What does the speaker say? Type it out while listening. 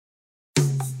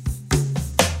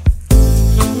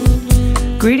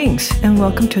Greetings and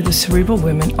welcome to the Cerebral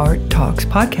Women Art Talks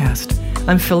podcast.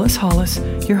 I'm Phyllis Hollis,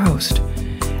 your host.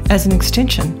 As an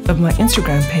extension of my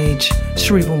Instagram page,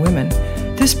 Cerebral Women,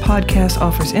 this podcast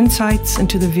offers insights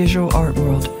into the visual art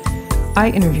world.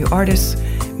 I interview artists,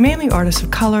 mainly artists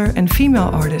of color and female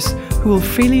artists who will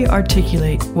freely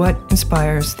articulate what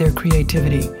inspires their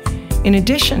creativity. In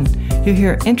addition, you'll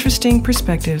hear interesting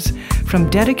perspectives from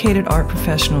dedicated art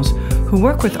professionals who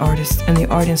work with artists and the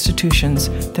art institutions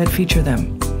that feature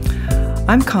them.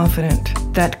 I'm confident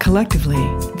that collectively,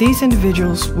 these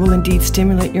individuals will indeed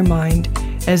stimulate your mind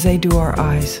as they do our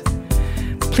eyes.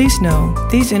 Please know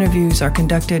these interviews are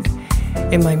conducted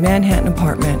in my Manhattan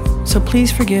apartment, so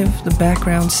please forgive the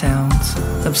background sounds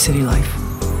of city life.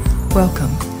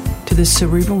 Welcome to the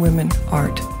Cerebral Women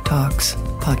Art Talks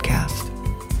podcast.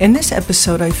 In this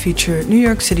episode, I feature New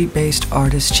York City-based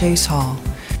artist Chase Hall.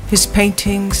 His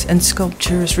paintings and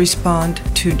sculptures respond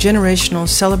to generational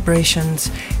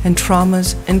celebrations and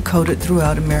traumas encoded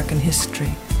throughout American history,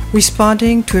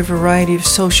 responding to a variety of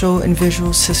social and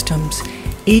visual systems,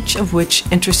 each of which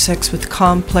intersects with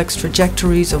complex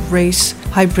trajectories of race,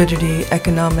 hybridity,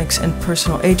 economics, and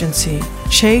personal agency.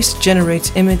 Chase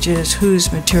generates images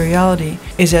whose materiality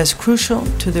is as crucial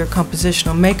to their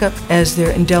compositional makeup as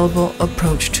their indelible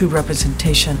approach to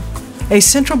representation. A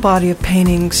central body of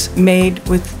paintings made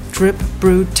with drip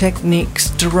brood techniques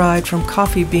derived from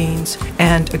coffee beans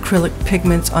and acrylic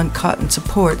pigments on cotton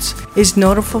supports is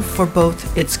notable for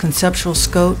both its conceptual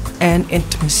scope and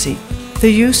intimacy. The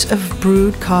use of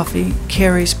brewed coffee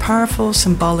carries powerful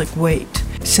symbolic weight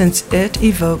since it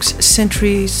evokes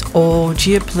centuries-old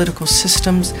geopolitical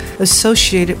systems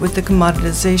associated with the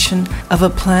commoditization of a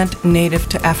plant native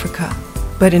to Africa.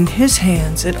 But in his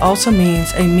hands, it also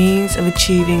means a means of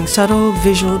achieving subtle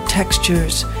visual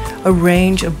textures, a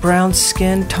range of brown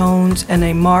skin tones, and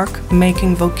a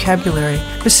mark-making vocabulary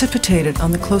precipitated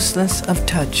on the closeness of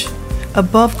touch.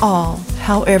 Above all,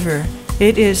 however,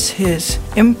 it is his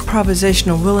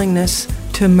improvisational willingness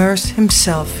to immerse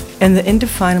himself in the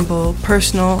indefinable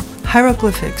personal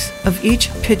hieroglyphics of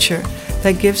each picture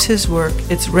that gives his work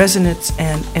its resonance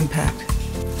and impact.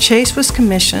 Chase was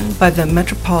commissioned by the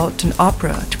Metropolitan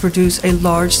Opera to produce a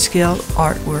large-scale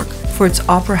artwork for its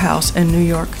opera house in New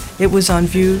York. It was on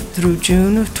view through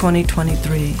June of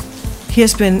 2023. He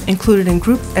has been included in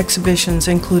group exhibitions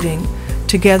including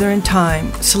Together in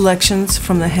Time, selections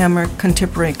from the Hammer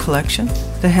Contemporary Collection,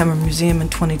 the Hammer Museum in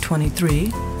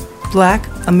 2023, Black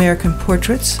American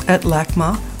Portraits at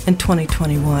LACMA in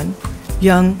 2021,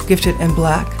 Young, Gifted, and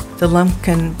Black, the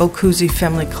Lumpkin Boccuzzi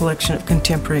Family Collection of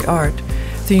Contemporary Art,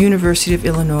 the University of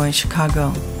Illinois,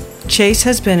 Chicago. Chase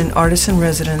has been an artist in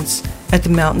residence at the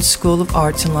Mountain School of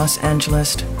Arts in Los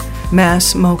Angeles,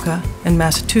 Mass MoCA in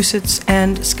Massachusetts,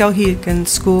 and Skowhegan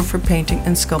School for Painting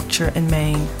and Sculpture in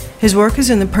Maine. His work is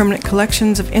in the permanent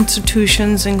collections of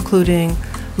institutions including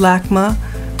LACMA,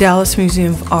 Dallas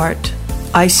Museum of Art,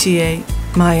 ICA,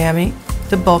 Miami,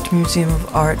 the Baltimore Museum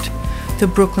of Art, the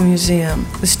Brooklyn Museum,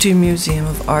 the Stu Museum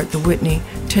of Art, the Whitney,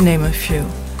 to name a few.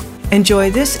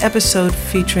 Enjoy this episode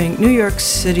featuring New York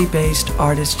City-based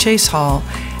artist Chase Hall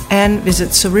and visit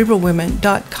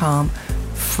cerebralwomen.com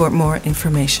for more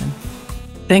information.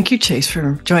 Thank you, Chase,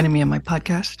 for joining me on my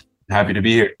podcast. Happy to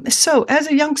be here. So, as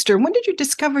a youngster, when did you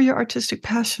discover your artistic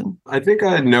passion? I think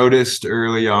I noticed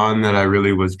early on that I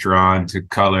really was drawn to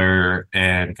color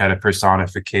and kind of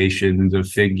personifications of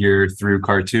figure through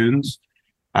cartoons.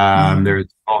 There's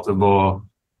multiple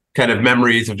kind of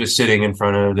memories of just sitting in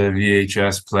front of the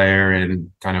VHS player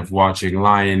and kind of watching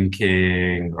Lion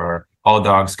King or All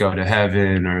Dogs Go to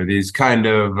Heaven or these kind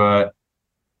of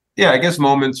I guess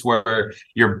moments where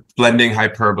you're blending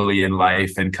hyperbole in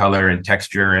life and color and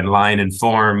texture and line and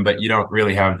form, but you don't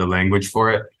really have the language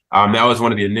for it. That was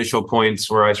one of the initial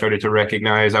points where I started to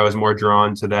recognize I was more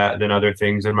drawn to that than other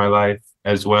things in my life,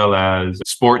 as well as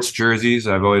sports jerseys.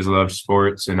 I've always loved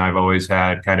sports, and I've always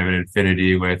had kind of an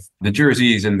affinity with the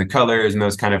jerseys and the colors and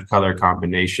those kind of color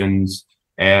combinations.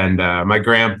 And my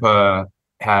grandpa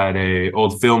had a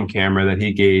old film camera that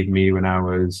he gave me when I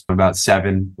was about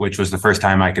 7, which was the first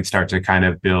time I could start to kind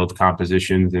of build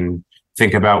compositions and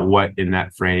think about what in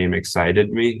that frame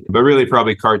excited me. But really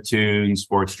probably cartoons,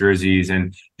 sports jerseys,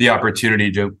 and the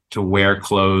opportunity to wear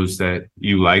clothes that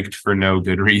you liked for no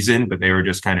good reason, but they were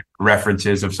just kind of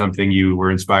references of something you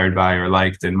were inspired by or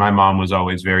liked. And my mom was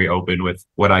always very open with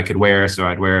what I could wear. So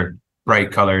I'd wear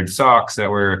bright colored socks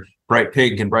that were bright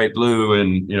pink and bright blue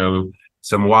and,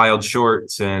 some wild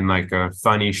shorts and like a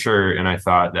funny shirt. And I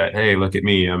thought that, hey, look at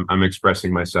me, I'm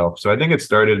expressing myself. So I think it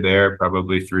started there,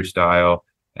 probably through style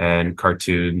and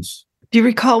cartoons. Do you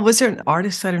recall, was there an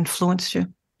artist that influenced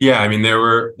you? Yeah, I mean, there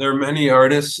were many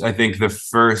artists. I think the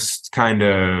first kind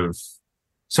of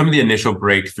some of the initial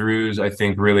breakthroughs, I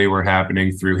think, really were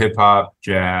happening through hip hop,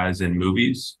 jazz, and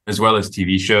movies, as well as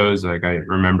TV shows. Like I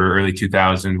remember early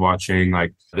 2000 watching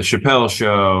like The Chappelle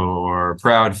Show or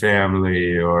Proud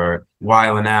Family or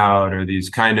Wildin' Out, or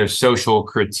these kind of social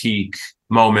critique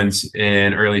moments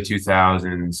in early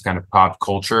 2000s kind of pop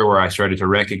culture where I started to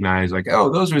recognize like, oh,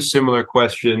 those are similar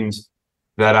questions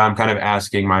that I'm kind of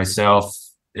asking myself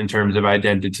in terms of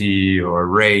identity or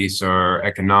race or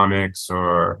economics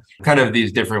or kind of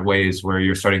these different ways where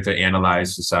you're starting to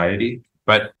analyze society.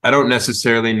 But I don't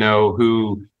necessarily know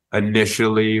who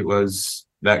initially was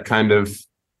that kind of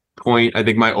point. I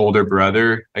think my older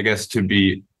brother, I guess, to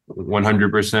be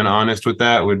 100% honest with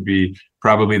that, would be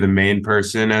probably the main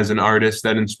person as an artist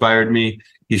that inspired me.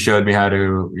 He showed me how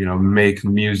to, make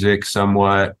music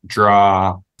somewhat,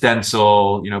 draw,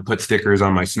 stencil, put stickers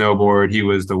on my snowboard. He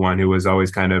was the one who was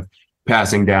always kind of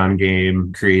passing down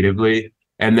game creatively.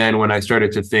 And then when I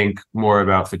started to think more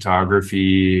about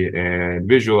photography and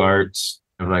visual arts,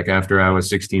 like after I was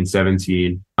 16,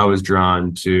 17, I was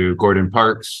drawn to Gordon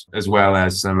Parks, as well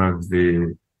as some of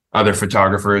the other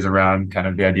photographers around kind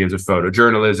of the ideas of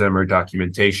photojournalism or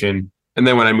documentation. And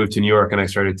then when I moved to New York and I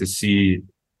started to see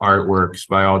artworks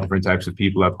by all different types of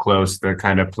people up close, the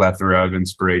kind of plethora of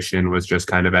inspiration was just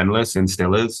kind of endless and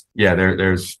still is. Yeah,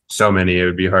 there's so many, it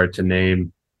would be hard to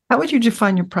name. How would you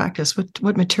define your practice?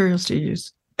 What materials do you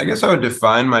use? I guess I would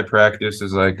define my practice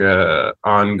as like a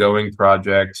ongoing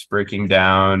project, breaking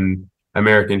down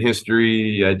American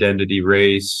history, identity,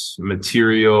 race,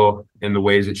 material in the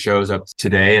ways it shows up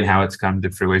today and how it's come to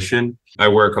fruition. I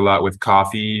work a lot with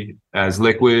coffee as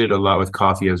liquid, a lot with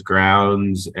coffee as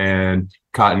grounds, and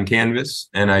cotton canvas.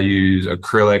 And I use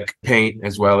acrylic paint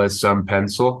as well as some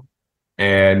pencil.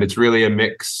 And it's really a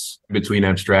mix between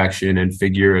abstraction and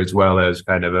figure, as well as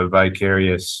kind of a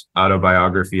vicarious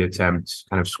autobiography attempt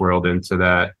kind of swirled into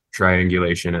that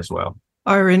triangulation as well.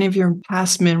 Are any of your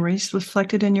past memories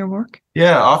reflected in your work?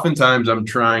 Yeah, oftentimes I'm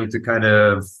trying to kind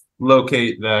of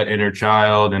locate that inner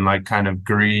child and like kind of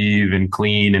grieve and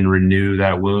clean and renew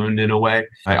that wound in a way.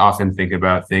 I often think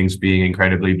about things being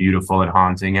incredibly beautiful and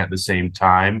haunting at the same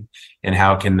time, and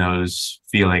how can those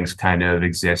feelings kind of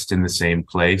exist in the same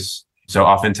place. So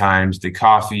oftentimes the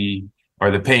coffee or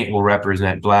the paint will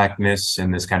represent blackness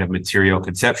and this kind of material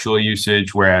conceptual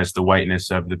usage, whereas the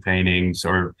whiteness of the paintings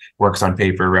or works on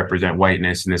paper represent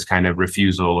whiteness and this kind of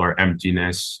refusal or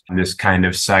emptiness, and this kind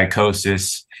of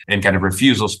psychosis and kind of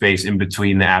refusal space in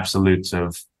between the absolutes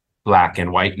of black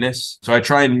and whiteness. So I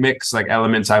try and mix like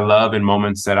elements I love and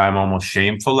moments that I'm almost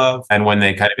shameful of. And when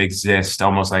they kind of exist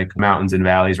almost like mountains and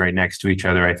valleys right next to each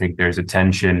other, I think there's a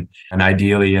tension and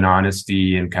ideally an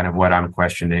honesty in kind of what I'm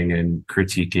questioning and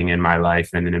critiquing in my life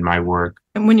and in my work.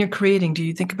 And when you're creating, do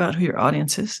you think about who your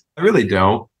audience is? I really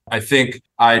don't. I think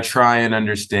I try and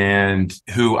understand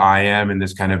who I am and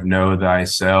this kind of know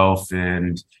thyself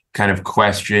and kind of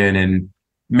question and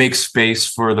make space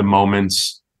for the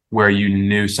moments where you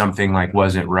knew something like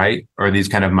wasn't right, or these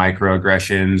kind of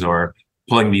microaggressions or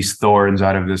pulling these thorns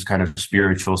out of this kind of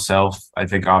spiritual self. I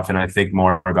think often I think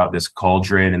more about this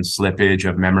cauldron and slippage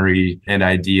of memory and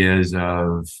ideas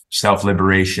of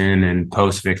self-liberation and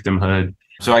post-victimhood.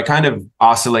 So I kind of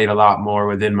oscillate a lot more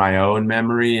within my own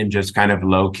memory and just kind of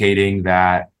locating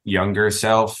that younger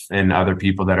self and other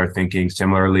people that are thinking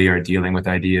similarly or dealing with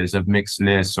ideas of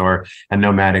mixedness or a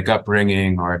nomadic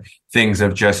upbringing or things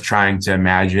of just trying to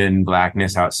imagine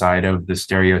blackness outside of the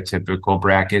stereotypical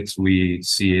brackets we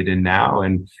see it in now.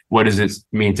 And what does it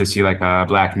mean to see like a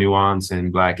black nuance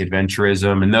and black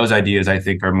adventurism? And those ideas, I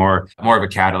think, are more of a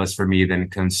catalyst for me than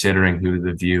considering who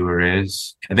the viewer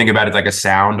is. I think about it like a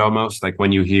sound almost, like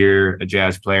when you hear a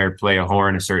jazz player play a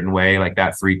horn a certain way, like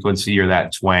that frequency or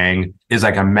that twang is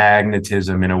like a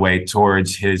magnetism in a way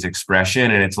towards his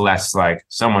expression. And it's less like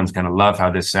someone's going to love how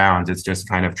this sounds. It's just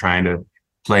kind of trying to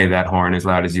play that horn as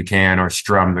loud as you can or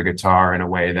strum the guitar in a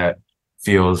way that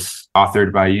feels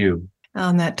authored by you.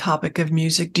 On that topic of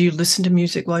music, do you listen to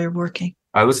music while you're working?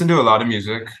 I listen to a lot of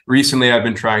music. Recently, I've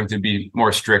been trying to be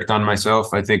more strict on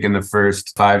myself. I think in the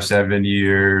first 5-7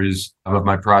 years of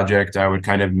my project, I would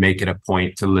kind of make it a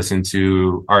point to listen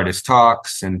to artist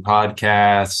talks and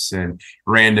podcasts and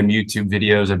random YouTube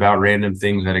videos about random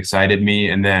things that excited me.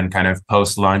 And then kind of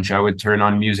post lunch, I would turn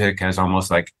on music as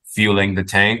almost like fueling the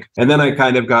tank. And then I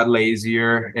kind of got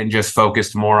lazier and just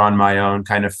focused more on my own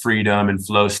kind of freedom and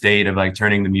flow state of like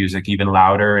turning the music even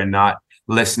louder and not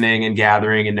listening and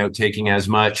gathering and note taking as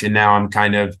much. And now I'm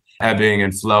kind of ebbing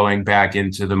and flowing back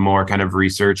into the more kind of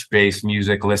research-based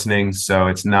music listening. So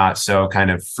it's not so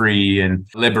kind of free and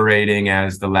liberating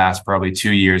as the last probably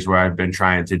 2 years where I've been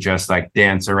trying to just like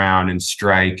dance around and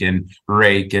strike and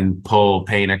rake and pull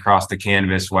paint across the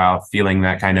canvas while feeling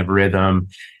that kind of rhythm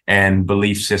and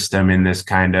belief system in this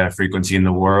kind of frequency in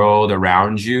the world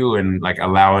around you, and like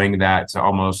allowing that to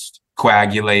almost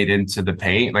coagulate into the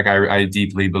paint. Like I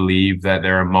deeply believe that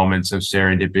there are moments of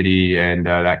serendipity and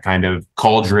that kind of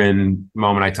cauldron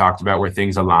moment I talked about where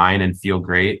things align and feel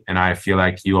great. And I feel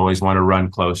like you always want to run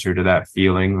closer to that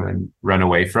feeling than run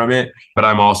away from it. But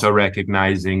I'm also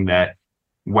recognizing that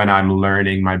when I'm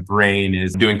learning, my brain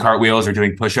is doing cartwheels or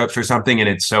doing push-ups or something, and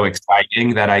it's so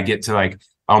exciting that I get to like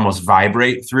almost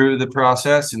vibrate through the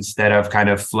process instead of kind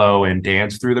of flow and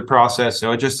dance through the process.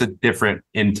 So it's just a different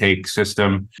intake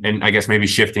system, and I guess maybe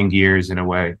shifting gears in a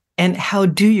way. And how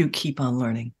do you keep on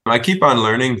learning? I keep on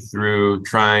learning through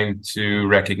trying to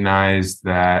recognize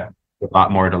that there's a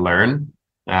lot more to learn,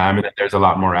 and that there's a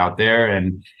lot more out there.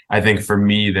 And I think for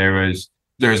me, there's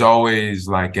always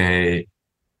like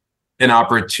an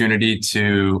opportunity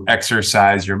to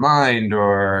exercise your mind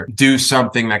or do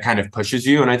something that kind of pushes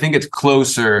you. And I think it's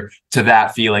closer to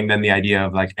that feeling than the idea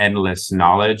of like endless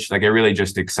knowledge. Like it really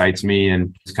just excites me,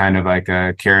 and it's kind of like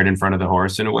a carrot in front of the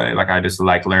horse in a way. Like I just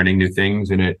like learning new things,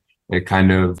 and it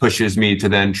kind of pushes me to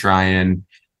then try and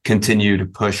continue to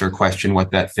push or question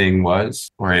what that thing was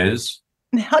or is.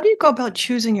 And how do you go about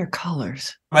choosing your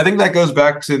colors? I think that goes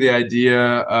back to the idea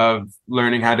of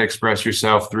learning how to express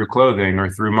yourself through clothing or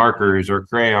through markers or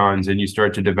crayons, and you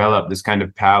start to develop this kind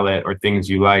of palette or things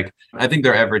you like. I think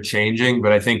they're ever changing,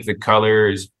 but I think the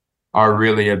colors are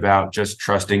really about just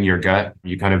trusting your gut.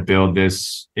 You kind of build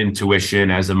this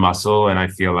intuition as a muscle, and I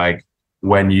feel like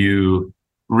when you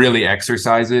really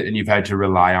exercise it and you've had to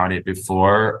rely on it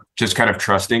before, just kind of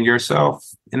trusting yourself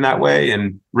in that way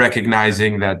and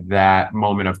recognizing that that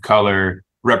moment of color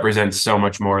represents so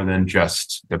much more than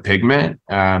just the pigment.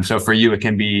 So for you, it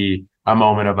can be a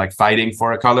moment of like fighting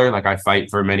for a color. Like I fight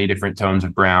for many different tones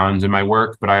of browns in my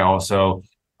work, but I also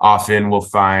often will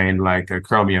find like a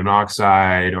chromium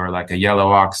oxide or like a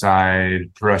yellow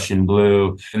oxide, Prussian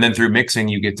blue. And then through mixing,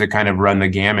 you get to kind of run the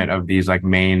gamut of these like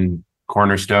main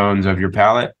cornerstones of your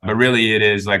palette. But really it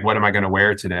is like, what am I going to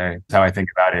wear today? That's how I think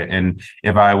about it. And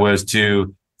if I was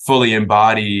to fully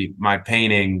embody my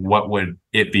painting, what would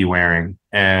it be wearing?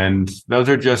 And those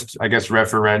are just, I guess,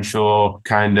 referential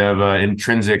kind of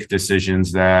intrinsic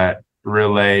decisions that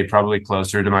relay probably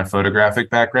closer to my photographic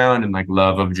background and like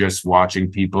love of just watching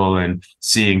people and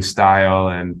seeing style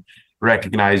and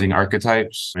recognizing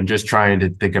archetypes and just trying to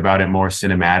think about it more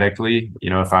cinematically.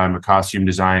 You know, if I'm a costume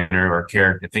designer or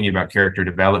thinking about character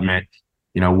development,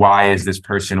 you know, why is this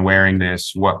person wearing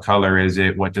this? What color is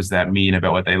it? What does that mean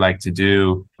about what they like to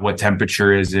do? What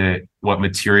temperature is it? What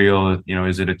material? You know,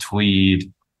 is it a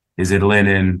tweed? Is it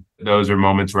linen? Those are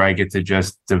moments where I get to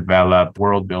just develop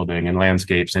world building and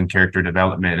landscapes and character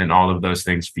development, and all of those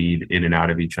things feed in and out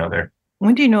of each other.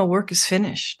 When do you know work is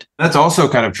finished? That's also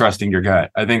kind of trusting your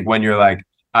gut. I think when you're like,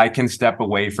 I can step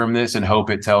away from this and hope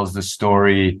it tells the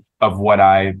story of what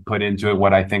I put into it,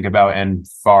 what I think about, and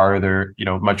farther, you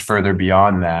know, much further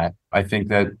beyond that. I think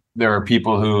that there are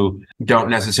people who don't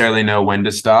necessarily know when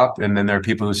to stop, and then there are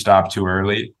people who stop too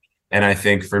early. And I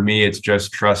think for me, it's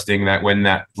just trusting that when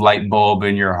that light bulb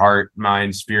in your heart,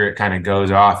 mind, spirit kind of goes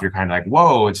off, you're kind of like,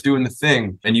 whoa, it's doing the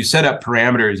thing. And you set up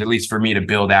parameters, at least for me, to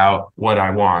build out what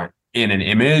I want in an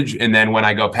image. And then when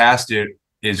I go past it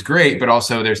is great, but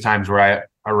also there's times where I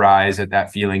arise at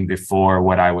that feeling before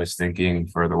what I was thinking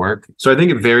for the work. So I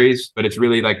think it varies, but it's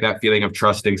really like that feeling of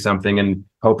trusting something and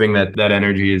hoping that that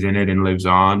energy is in it and lives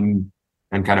on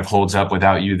and kind of holds up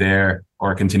without you there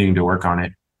or continuing to work on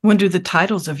it. When do the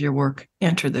titles of your work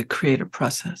enter the creative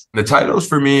process? The titles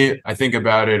for me, I think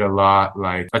about it a lot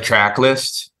like a track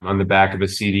list on the back of a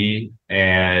CD,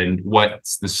 and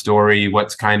what's the story,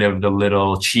 what's kind of the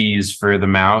little cheese for the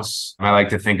mouse. I like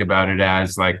to think about it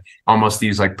as like almost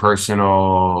these like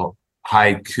personal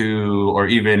haiku, or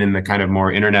even in the kind of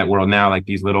more internet world now, like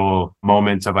these little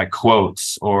moments of like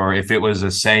quotes, or if it was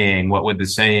a saying, what would the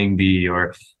saying be?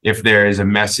 Or if there is a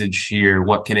message here,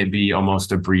 what can it be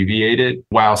almost abbreviated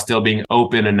while still being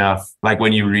open enough? Like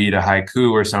when you read a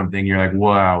haiku or something, you're like,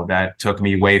 wow, that took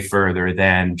me way further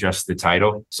than just the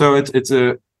title. So it's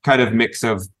a kind of mix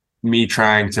of me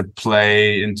trying to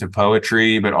play into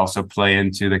poetry, but also play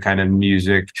into the kind of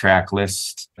music track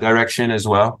list direction as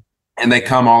well. And they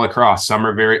come all across. Some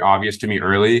are very obvious to me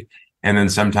early. And then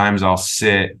sometimes I'll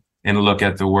sit and look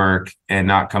at the work and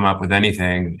not come up with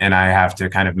anything. And I have to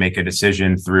kind of make a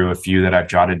decision through a few that I've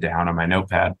jotted down on my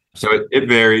notepad. So it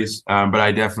varies. But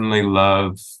I definitely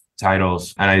love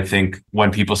titles. And I think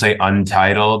when people say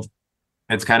untitled,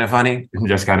 it's kind of funny,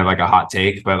 just kind of like a hot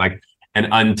take, but like an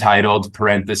untitled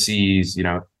parentheses,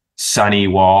 sunny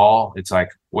wall. It's like,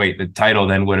 wait, the title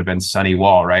then would have been sunny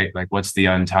wall, right? Like, what's the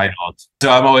untitled?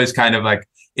 So I'm always kind of like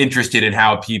interested in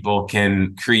how people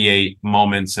can create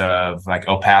moments of like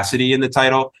opacity in the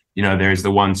title. There's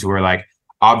the ones who are like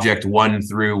object 1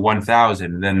 through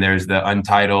 1000. Then there's the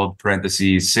untitled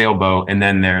parentheses sailboat. And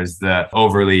then there's the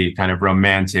overly kind of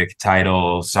romantic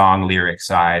title song lyric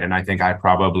side. And I think I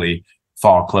probably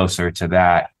fall closer to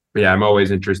that. But yeah, I'm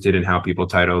always interested in how people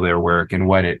title their work and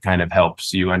what it kind of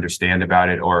helps you understand about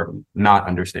it or not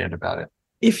understand about it.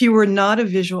 If you were not a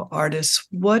visual artist,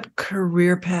 what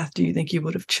career path do you think you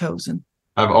would have chosen?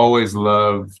 I've always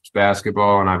loved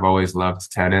basketball and I've always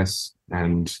loved tennis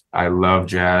and I love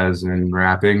jazz and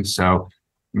rapping. So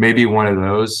maybe one of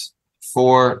those.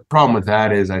 Problem with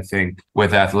that is I think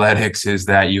with athletics is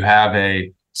that you have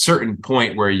a certain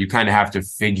point where you kind of have to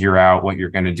figure out what you're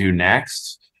going to do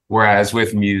next. Whereas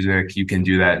with music, you can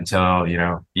do that until,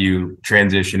 you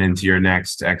transition into your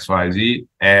next XYZ.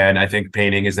 And I think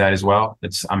painting is that as well.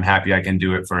 I'm happy I can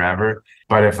do it forever.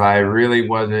 But if I really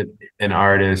wasn't an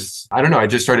artist, I don't know. I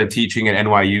just started teaching at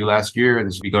NYU last year.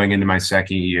 This will be going into my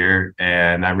second year.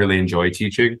 And I really enjoy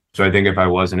teaching. So I think if I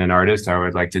wasn't an artist, I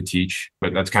would like to teach.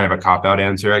 But that's kind of a cop-out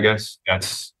answer, I guess.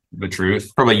 That's the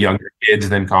truth. Probably younger kids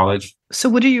than college. So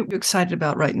what are you excited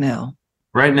about right now?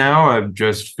 Right now, I've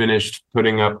just finished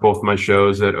putting up both my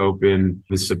shows that open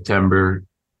this September.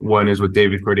 One is with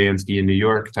David Kordansky in New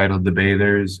York, titled The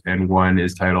Bathers, and one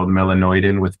is titled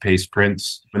Melanoidin with Pace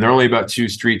Prints. And they're only about 2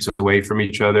 streets away from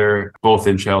each other, both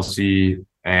in Chelsea.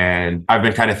 And I've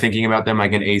been kind of thinking about them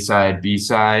like an A-side,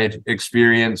 B-side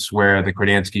experience where the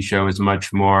Kordansky show is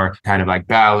much more kind of like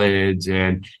ballads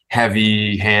and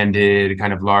heavy-handed,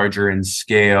 kind of larger in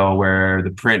scale, where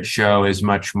the print show is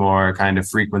much more kind of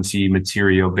frequency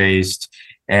material-based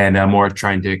and more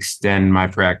trying to extend my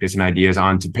practice and ideas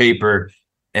onto paper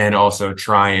and also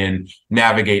try and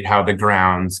navigate how the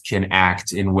grounds can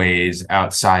act in ways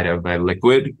outside of a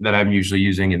liquid that I'm usually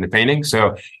using in the painting.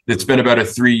 So it's been about a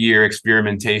 3-year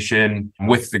experimentation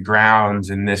with the grounds,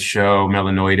 and this show,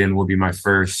 Melanoidin, will be my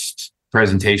first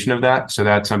presentation of that. So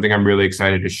that's something I'm really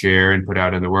excited to share and put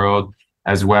out in the world,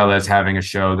 as well as having a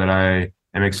show that I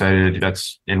am excited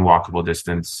that's in walkable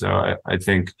distance. So I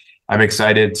think I'm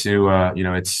excited to,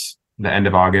 it's the end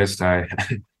of August. I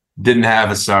didn't have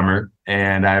a summer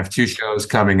and I have 2 shows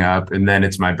coming up and then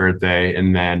it's my birthday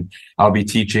and then I'll be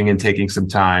teaching and taking some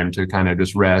time to kind of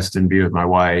just rest and be with my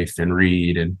wife and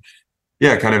read and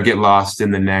kind of get lost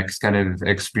in the next kind of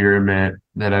experiment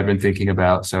that I've been thinking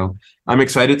about. So I'm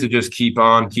excited to just keep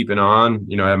on keeping on.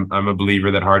 I'm a believer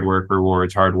that hard work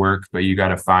rewards hard work, but you got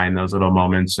to find those little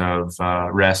moments of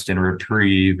rest and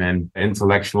reprieve and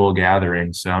intellectual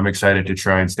gathering. So I'm excited to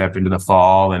try and step into the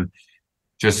fall and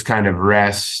just kind of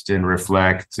rest and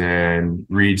reflect and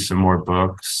read some more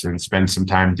books and spend some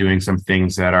time doing some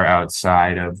things that are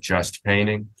outside of just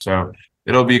painting. So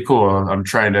it'll be cool. I'm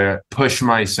trying to push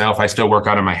myself. I still work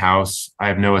out of my house. I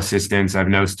have no assistants. I have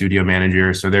no studio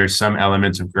manager. So there's some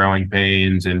elements of growing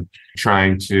pains and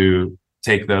trying to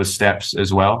take those steps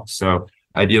as well. So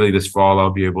ideally this fall,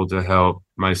 I'll be able to help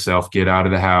myself get out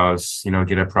of the house,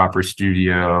 get a proper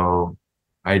studio,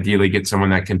 ideally get someone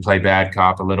that can play bad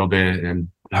cop a little bit and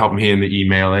help me in the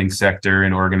emailing sector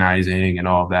and organizing and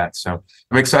all of that. So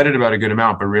I'm excited about a good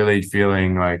amount, but really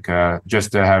feeling like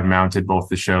just to have mounted both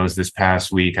the shows this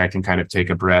past week, I can kind of take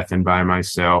a breath and buy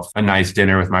myself a nice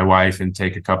dinner with my wife and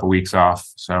take a couple weeks off.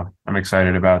 So I'm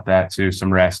excited about that too,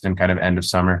 some rest and kind of end of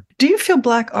summer. Do you feel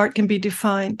Black art can be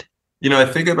defined? I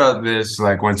think about this,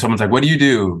 like when someone's like, what do you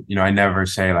do? I never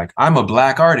say like, I'm a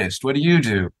Black artist. What do you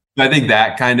do? I think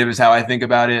that kind of is how I think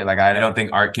about it. Like, I don't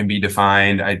think art can be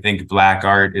defined. I think Black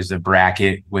art is a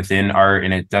bracket within art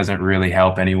and it doesn't really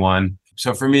help anyone.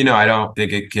 So for me, no, I don't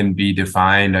think it can be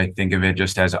defined. I think of it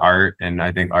just as art, and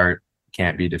I think art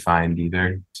can't be defined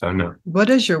either. So no. What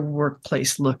does your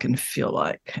workplace look and feel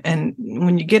like? And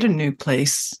when you get a new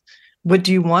place, what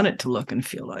do you want it to look and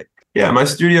feel like? Yeah, my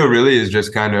studio really is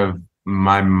just kind of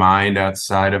my mind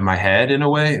outside of my head in a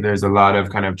way. There's a lot of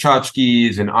kind of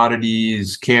tchotchkes and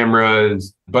oddities,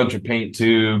 cameras, a bunch of paint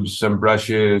tubes, some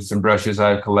brushes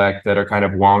I collect that are kind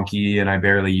of wonky and I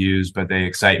barely use, but they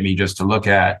excite me just to look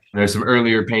at. There's some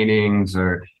earlier paintings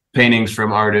or paintings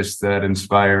from artists that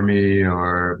inspire me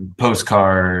or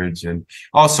postcards and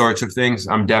all sorts of things.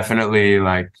 I'm definitely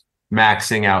like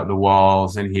maxing out the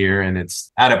walls in here, and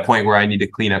it's at a point where I need to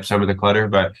clean up some of the clutter,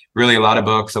 but really a lot of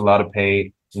books, a lot of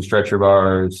paint, some stretcher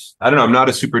bars. I don't know. I'm not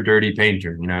a super dirty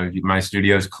painter. My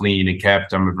studio's clean and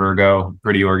kept. I'm a Virgo,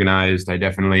 pretty organized. I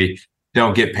definitely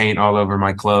don't get paint all over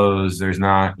my clothes. There's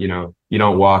not, you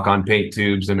don't walk on paint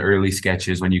tubes and early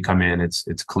sketches when you come in.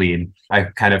 It's clean. I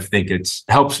kind of think it's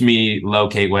helps me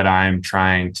locate what I'm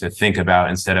trying to think about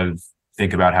instead of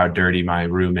think about how dirty my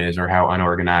room is or how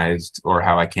unorganized or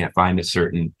how I can't find a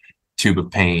certain tube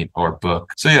of paint or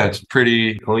book. So yeah, it's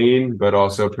pretty clean, but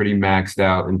also pretty maxed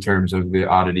out in terms of the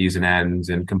oddities and ends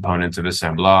and components of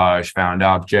assemblage, found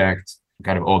object,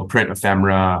 kind of old print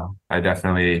ephemera. I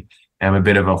definitely am a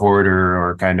bit of a hoarder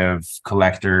or kind of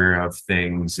collector of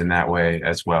things in that way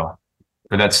as well.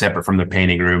 But that's separate from the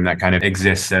painting room that kind of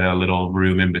exists at a little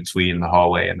room in between the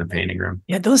hallway and the painting room.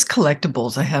 Yeah, those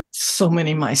collectibles, I have so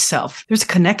many myself. There's a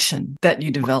connection that you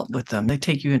develop with them. They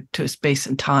take you into a space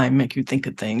and time, make you think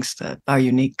of things that are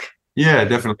unique. Yeah,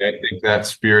 definitely. I think that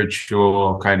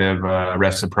spiritual kind of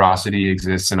reciprocity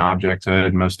exists in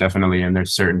objecthood, most definitely. And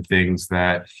there's certain things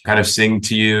that kind of sing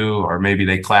to you, or maybe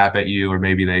they clap at you, or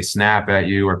maybe they snap at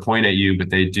you or point at you, but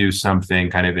they do something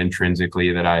kind of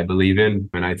intrinsically that I believe in.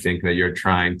 And I think that you're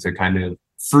trying to kind of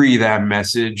free that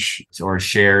message or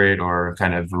share it or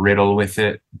kind of riddle with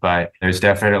it. But there's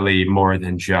definitely more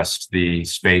than just the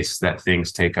space that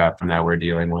things take up and that we're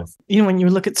dealing with. When you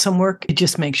look at some work, it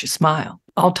just makes you smile.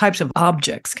 All types of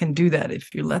objects can do that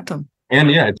if you let them. And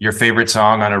yeah, your favorite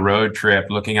song on a road trip,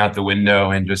 looking out the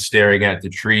window and just staring at the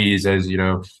trees as,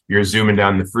 you're zooming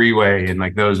down the freeway. And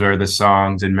like, those are the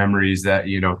songs and memories that,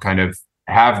 kind of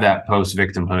have that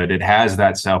post-victimhood. It has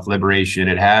that self-liberation.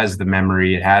 It has the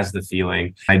memory. It has the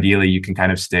feeling. Ideally, you can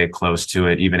kind of stay close to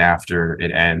it even after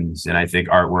it ends. And I think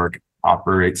artwork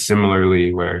operates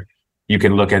similarly, where you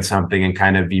can look at something and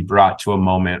kind of be brought to a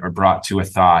moment or brought to a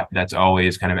thought that's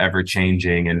always kind of ever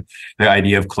changing. And the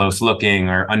idea of close looking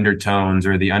or undertones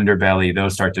or the underbelly,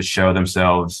 those start to show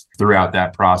themselves throughout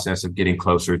that process of getting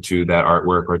closer to that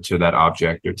artwork or to that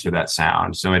object or to that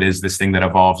sound. So it is this thing that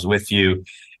evolves with you,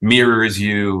 mirrors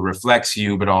you, reflects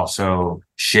you, but also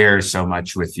shares so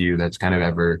much with you that's kind of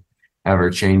ever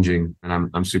changing. And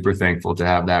I'm super thankful to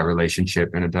have that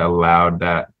relationship and to allow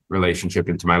that relationship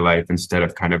into my life instead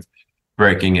of kind of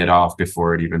breaking it off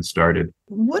before it even started.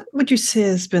 What would you say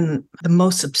has been the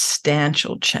most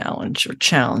substantial challenge or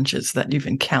challenges that you've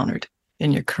encountered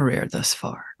in your career thus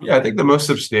far? Yeah, I think the most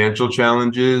substantial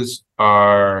challenges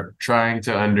are trying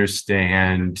to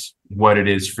understand what it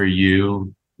is for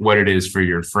you, what it is for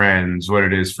your friends, what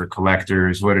it is for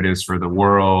collectors, what it is for the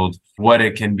world, what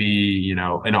it can be, in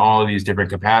all of these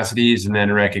different capacities. And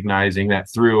then recognizing that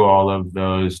through all of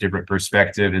those different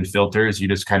perspectives and filters, you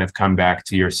just kind of come back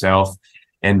to yourself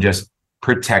and just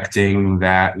protecting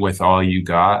that with all you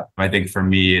got. I think for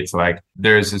me, it's like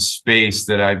there's a space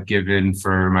that I've given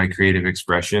for my creative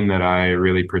expression that I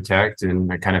really protect,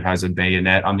 and it kind of has a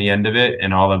bayonet on the end of it.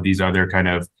 And all of these other kind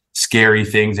of scary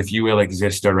things, if you will,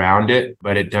 exist around it,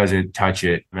 but it doesn't touch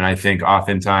it. And I think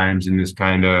oftentimes in this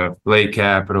kind of late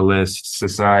capitalist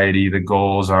society, the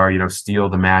goals are, steal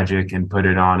the magic and put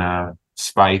it on a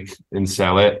spike and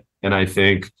sell it. And I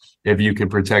think if you can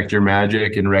protect your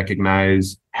magic and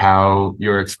recognize how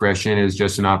your expression is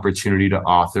just an opportunity to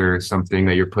author something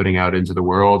that you're putting out into the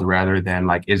world, rather than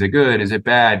like, is it good? Is it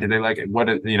bad? Do they like it?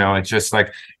 It's just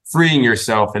like freeing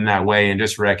yourself in that way and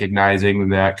just recognizing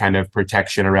that kind of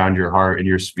protection around your heart and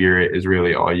your spirit is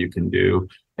really all you can do.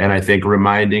 And I think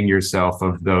reminding yourself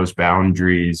of those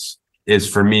boundaries is,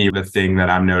 for me, the thing that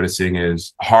I'm noticing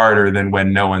is harder than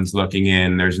when no one's looking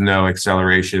in. There's no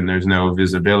acceleration. There's no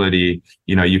visibility.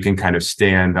 You can kind of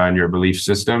stand on your belief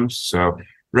systems. So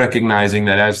recognizing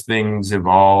that as things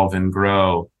evolve and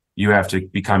grow, you have to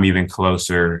become even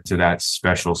closer to that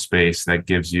special space that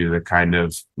gives you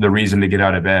the reason to get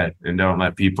out of bed, and don't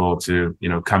let people to,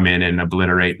 come in and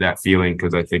obliterate that feeling.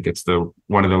 Cause I think it's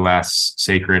one of the last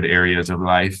sacred areas of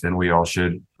life, and we all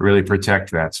should really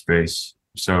protect that space.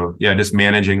 So yeah, just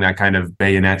managing that kind of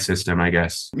bayonet system, I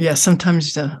guess. Yeah,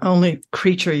 sometimes the only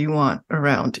creature you want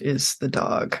around is the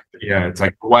dog. Yeah, it's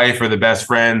like wife or the best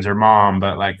friends or mom,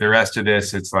 but like the rest of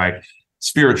this, it's like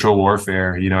spiritual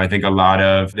warfare. I think a lot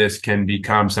of this can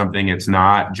become something it's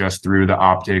not, just through the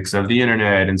optics of the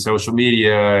internet and social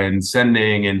media and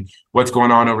sending and what's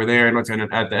going on over there.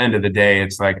 And at the end of the day,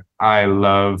 it's like, I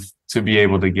love to be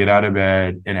able to get out of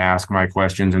bed and ask my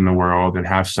questions in the world and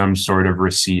have some sort of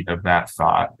receipt of that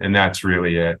thought. And that's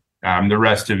really it. The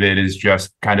rest of it is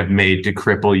just kind of made to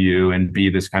cripple you and be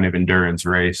this kind of endurance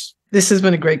race. This has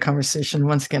been a great conversation.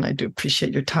 Once again, I do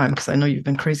appreciate your time because I know you've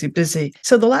been crazy busy.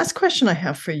 So the last question I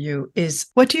have for you is,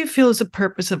 what do you feel is the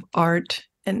purpose of art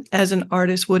And as an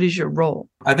artist, what is your role?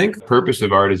 I think the purpose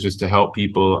of art is just to help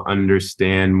people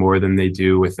understand more than they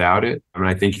do without it. I mean,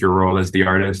 I think your role as the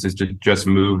artist is to just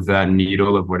move that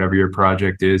needle of whatever your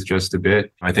project is just a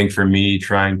bit. I think for me,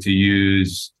 trying to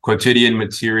use quotidian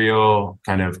material,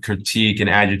 kind of critique and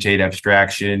agitate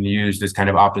abstraction, use this kind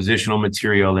of oppositional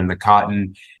material in the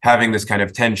cotton, having this kind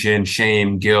of tension,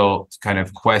 shame, guilt, kind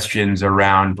of questions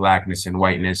around Blackness and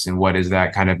whiteness and what is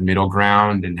that kind of middle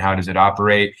ground and how does it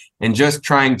operate? And just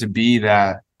trying to be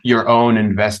that your own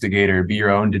investigator, be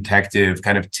your own detective,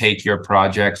 kind of take your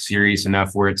project serious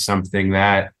enough where it's something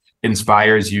that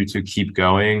inspires you to keep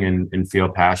going and feel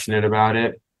passionate about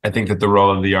it. I think that the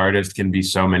role of the artist can be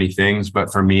so many things,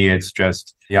 but for me, it's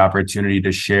just the opportunity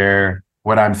to share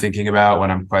what I'm thinking about,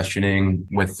 what I'm questioning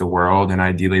with the world. And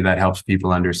ideally that helps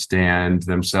people understand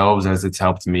themselves as it's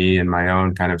helped me in my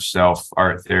own kind of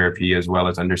self-art therapy, as well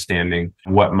as understanding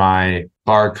what my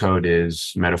barcode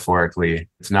is metaphorically.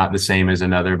 It's not the same as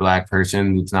another Black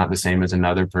person. It's not the same as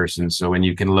another person. So when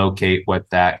you can locate what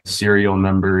that serial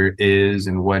number is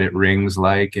and what it rings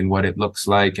like and what it looks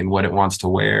like and what it wants to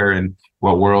wear and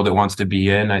what world it wants to be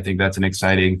in, I think that's an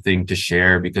exciting thing to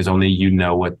share because only you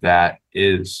know what that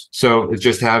is. So it's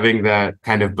just having that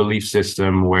kind of belief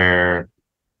system where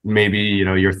maybe,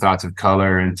 your thoughts of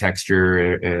color and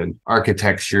texture and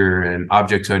architecture and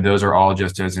objecthood, those are all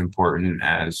just as important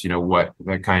as, what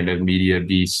the kind of media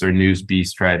beasts or news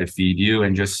beasts try to feed you,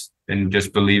 and just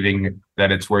believing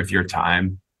that it's worth your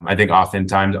time. I think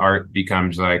oftentimes art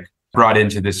becomes like brought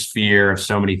into this sphere of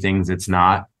so many things it's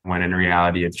not, when in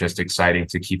reality, it's just exciting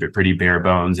to keep it pretty bare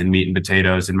bones and meat and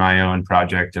potatoes in my own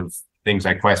project of things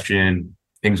I question,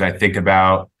 things I think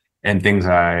about, and things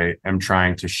I am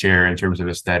trying to share in terms of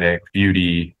aesthetic,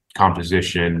 beauty,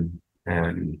 composition,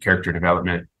 and character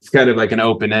development. It's kind of like an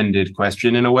open-ended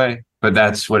question in a way, but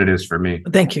that's what it is for me.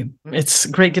 Thank you. It's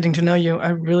great getting to know you. I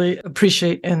really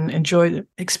appreciate and enjoy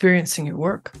experiencing your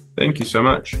work. Thank you so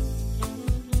much.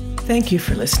 Thank you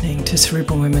for listening to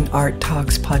Cerebral Women Art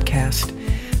Talks podcast.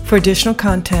 For additional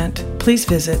content, please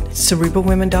visit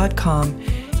cerebralwomen.com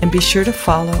and be sure to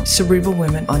follow Cerebral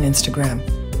Women on Instagram.